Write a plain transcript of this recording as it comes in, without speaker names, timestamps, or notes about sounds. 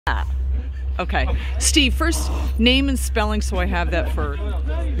Okay. Steve, first name and spelling so I have that for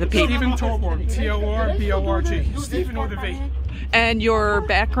the people. Stephen Torborg, T-O-R-B-O-R-G. Stephen with a V. And your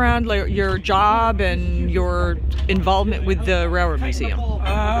background, your job, and your involvement with the Railroad Museum?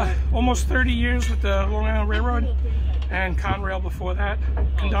 Almost 30 years with the Long Island Railroad and Conrail before that,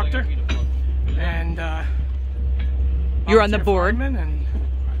 conductor. And you're on the board? And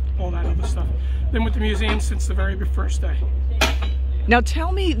all that other stuff. Been with the museum since the very first day. Now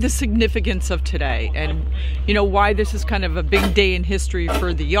tell me the significance of today and, you know, why this is kind of a big day in history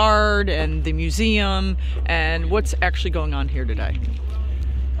for the yard and the museum and what's actually going on here today.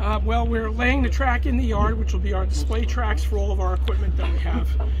 Well, we're laying the track in the yard, which will be our display tracks for all of our equipment that we have.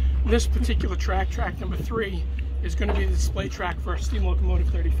 This particular track, track number 3, is going to be the display track for steam locomotive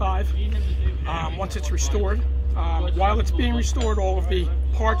 35 once it's restored. While it's being restored, all of the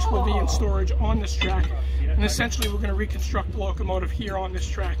parts will be in storage on this track, and essentially we're going to reconstruct the locomotive here on this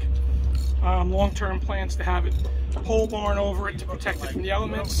track. Long-term plans to have it pole barn over it to protect it from the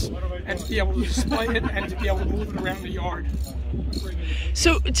elements and to be able to display it and to be able to move it around the yard.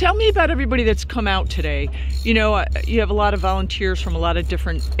 So tell me about everybody that's come out today. You know, you have a lot of volunteers from a lot of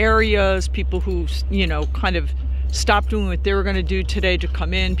different areas, people who, you know, kind of stopped doing what they were going to do today to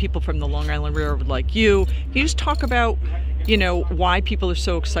come in, people from the Long Island Railroad like you. Can you just talk about, you know, why people are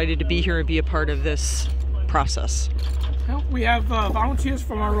so excited to be here and be a part of this process? Well, we have volunteers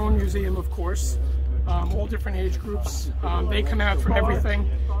from our own museum, of course, all different age groups. They come out for everything,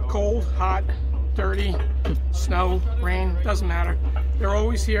 cold, hot, dirty, snow, rain, doesn't matter. They're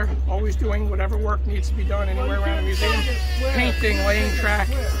always here, always doing whatever work needs to be done anywhere around the museum. Painting, laying track,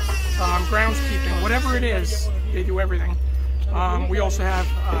 groundskeeping, whatever it is, they do everything. We also have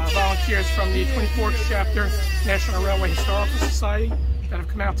volunteers from the Twin Forks chapter, National Railway Historical Society, that have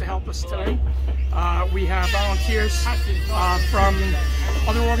come out to help us today. We have volunteers from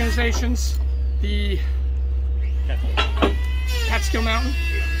other organizations, the Catskill Mountain.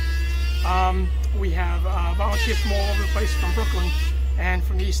 We have volunteers from all over the place, from Brooklyn and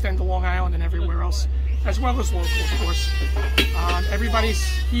from the East End of Long Island and everywhere else, as well as local, of course. Everybody's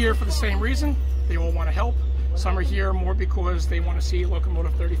here for the same reason. They all want to help. Some are here more because they want to see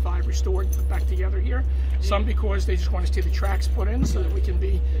Locomotive 35 restored and put back together here. Some because they just want to see the tracks put in so that we can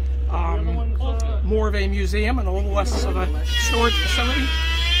be more of a museum and a little less of a storage facility.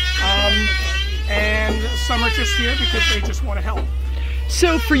 And some are just here because they just want to help.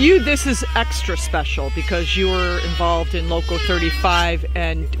 So for you, this is extra special because you were involved in Loco 35,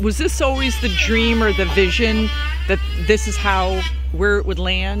 and was this always the dream or the vision that this is where it would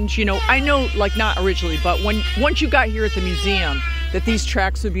land? You know, I know, like, not originally, but once you got here at the museum, that these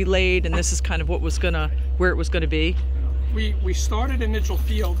tracks would be laid, and this is kind of where it was gonna be. We started in Mitchell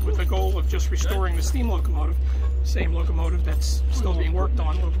Field with the goal of just restoring the steam locomotive, same locomotive that's still being worked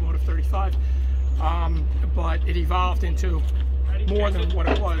on, Locomotive 35, but it evolved into more than what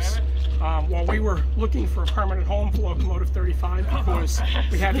it was. While we were looking for a permanent home for Locomotive 35 because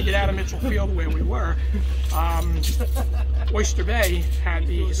we had to get out of Mitchell Field where we were, Oyster Bay had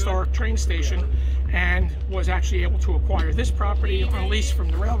the historic train station and was actually able to acquire this property on lease from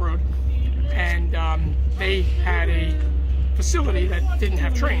the railroad, and they had a facility that didn't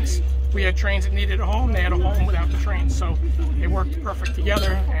have trains. We had trains that needed a home, they had a home without the trains, so they worked perfect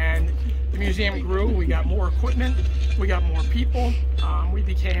together, and the museum grew. We got more equipment, we got more people, we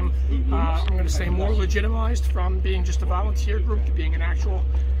became, I'm going to say, more legitimized from being just a volunteer group to being an actual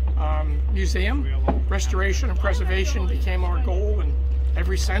museum. Restoration and preservation became our goal, and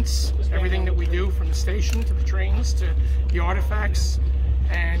ever since, everything that we do, from the station to the trains to the artifacts,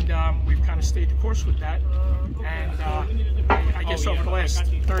 and we've kind of stayed the course with that. And I guess over the last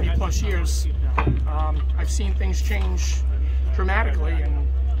 30 plus years, I've seen things change dramatically, and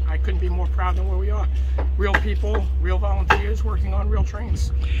I couldn't be more proud than where we are. Real people, real volunteers working on real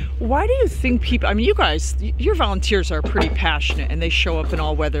trains. Why do you think people, I mean, you guys, your volunteers are pretty passionate and they show up in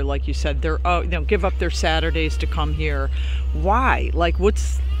all weather, like you said. They're, you know, give up their Saturdays to come here. Why? Like,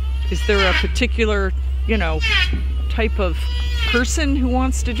 is there a particular, you know, type of person who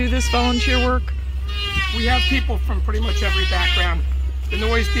wants to do this volunteer work? We have people from pretty much every background. The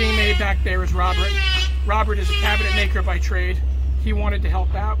noise being made back there is Robert. Robert is a cabinet maker by trade. He wanted to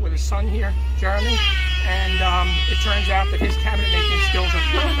help out with his son here, Jeremy, and it turns out that his cabinet making skills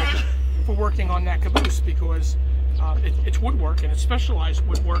are perfect for working on that caboose because it's woodwork, and it's specialized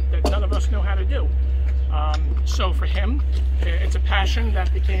woodwork that none of us know how to do. So for him, it's a passion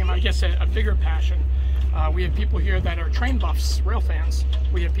that became, I guess, a bigger passion. We have people here that are train buffs, rail fans.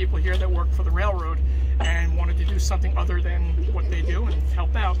 We have people here that work for the railroad and wanted to do something other than what they do and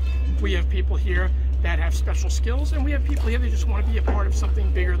help out. We have people here that have special skills, and we have people here that just want to be a part of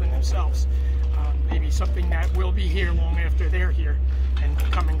something bigger than themselves. Maybe something that will be here long after they're here and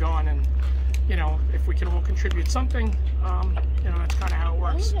come and gone. And you know, if we can all contribute something, you know, that's kind of how it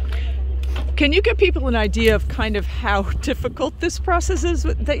works. Can you give people an idea of kind of how difficult this process is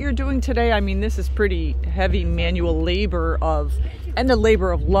that you're doing today? I mean, this is pretty heavy manual labor and the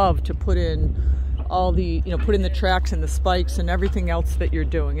labor of love to put in all the, you know, put in the tracks and the spikes and everything else that you're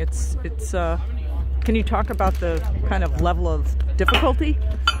doing. It's can you talk about the kind of level of difficulty?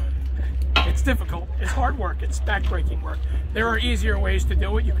 It's difficult. It's hard work. It's backbreaking work. There are easier ways to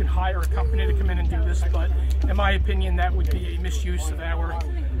do it. You can hire a company to come in and do this, but in my opinion, that would be a misuse of our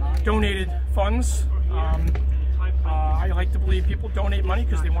donated funds. I like to believe people donate money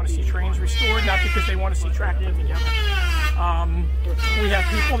because they want to see trains restored, not because they want to see track put together. We have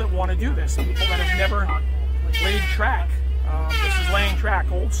people that want to do this, people that have never laid track. This is laying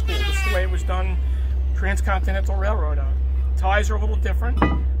track, old school. This is the way it was done, Transcontinental Railroad. Ties are a little different,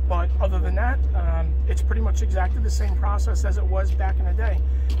 but other than that, it's pretty much exactly the same process as it was back in the day.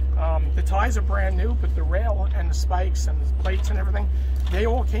 The ties are brand new, but the rail and the spikes and the plates and everything, they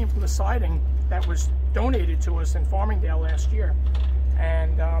all came from the siding that was donated to us in Farmingdale last year.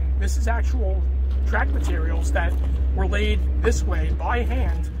 And this is actual track materials that were laid this way by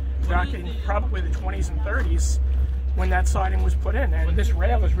hand back in probably the 20s and 30s when that siding was put in. And this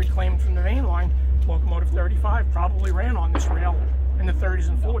rail is reclaimed from the main line. Locomotive 35 probably ran on this rail in the 30s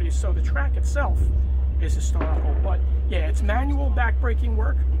and 40s, so the track itself is historical. But yeah, it's manual backbreaking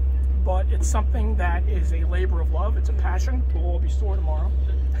work, but it's something that is a labor of love. It's a passion. We'll all be sore tomorrow.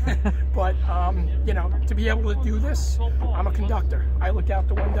 But you know, to be able to do this, I'm a conductor. I look out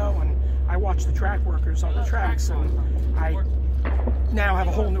the window and I watch the track workers on the tracks, and I now have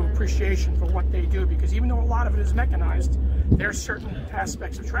a whole new appreciation for what they do, because even though a lot of it is mechanized, there's certain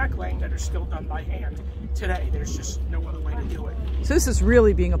aspects of track laying that are still done by hand today. There's just no other way to do it. So this is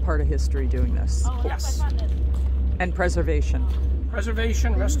really being a part of history, doing this. Yes. And preservation.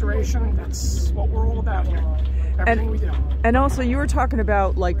 Preservation, restoration, that's what we're all about here. Everything we do. And also you were talking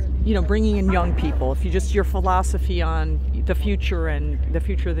about, like, you know, bringing in young people. If you just, your philosophy on the future and the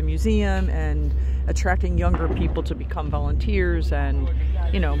future of the museum and attracting younger people to become volunteers and,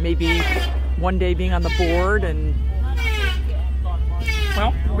 you know, maybe one day being on the board. And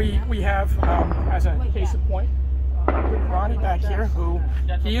well, we have, as a case in point, Ronnie back here, who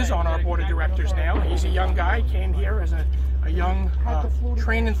he is on our board of directors now. He's a young guy, came here as a young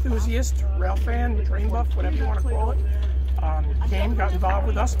train enthusiast, rail fan, train buff, whatever you want to call it. Came, got involved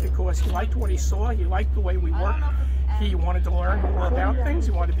with us because he liked what he saw, he liked the way we work. He wanted to learn more about things,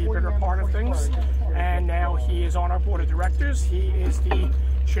 he wanted to be a bigger part of things, and now he is on our board of directors. He is the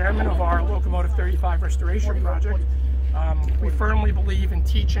chairman of our Locomotive 35 restoration project. We firmly believe in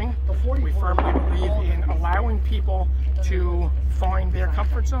teaching. We firmly believe in allowing people to find their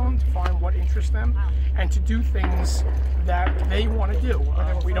comfort zone, to find what interests them, and to do things that they want to do.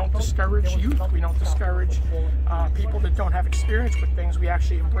 We don't discourage youth. We don't discourage people that don't have experience with things. We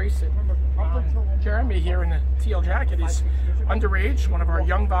actually embrace it. Jeremy here in the teal jacket is underage, one of our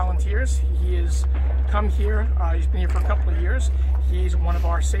young volunteers. He has come here. He's been here for a couple of years. He's one of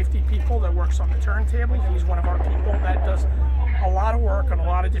our safety people that works on the turntable. He's one of our people that does a lot of work on a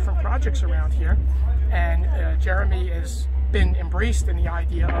lot of different projects around here. And Jeremy has been embraced in the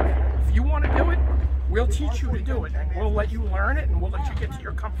idea of, if you want to do it, we'll teach you to do it, and we'll let you learn it, and we'll let you get to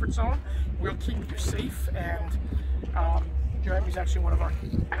your comfort zone. We'll keep you safe. And Jeremy's actually one of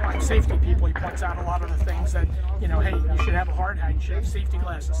our safety people. He points out a lot of the things that, you know, hey, you should have a hard hat, you should have safety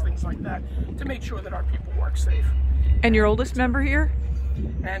glasses, things like that, to make sure that our people work safe. And your oldest member here?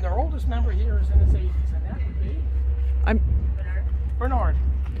 And our oldest member here is in his 80s, and that would be Bernard.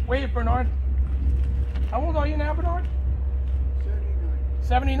 Wave, Bernard. How old are you now, Bernard?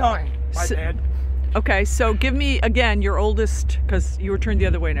 79. My bad. Okay, so give me, again, your oldest, because you were turned the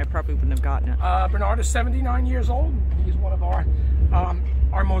other way and I probably wouldn't have gotten it. Bernard is 79 years old. He's one of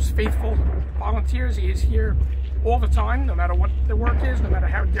our most faithful volunteers. He is here all the time, no matter what the work is, no matter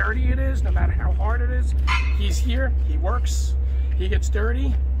how dirty it is, no matter how hard it is. He's here, he works, he gets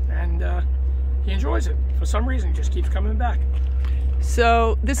dirty, and he enjoys it. For some reason, he just keeps coming back.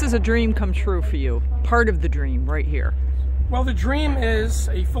 So this is a dream come true for you, part of the dream right here. Well, the dream is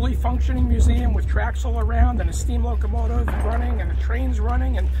a fully functioning museum with tracks all around and a steam locomotive running and the trains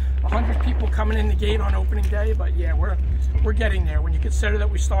running and 100 people coming in the gate on opening day. But yeah, we're getting there. When you consider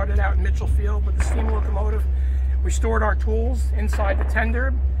that we started out in Mitchell Field with the steam locomotive, we stored our tools inside the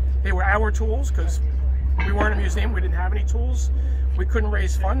tender. They were our tools because we weren't a museum, we didn't have any tools. We couldn't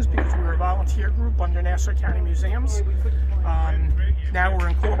raise funds because we were a volunteer group under Nassau County Museums. Now we're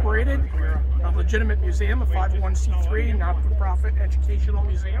incorporated. We're a legitimate museum, a 501c3, not-for-profit educational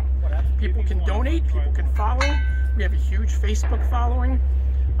museum. People can donate, people can follow. We have a huge Facebook following.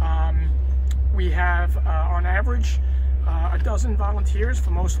 We have, on average, a dozen volunteers for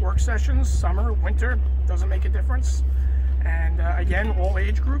most work sessions, summer, winter, doesn't make a difference. And again, all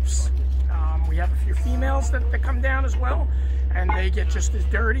age groups. We have a few females that come down as well, and they get just as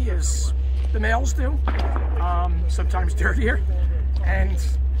dirty as the males do, sometimes dirtier. And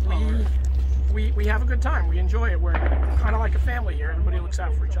we have a good time. We enjoy it. We're kind of like a family here. Everybody looks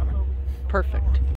out for each other. Perfect.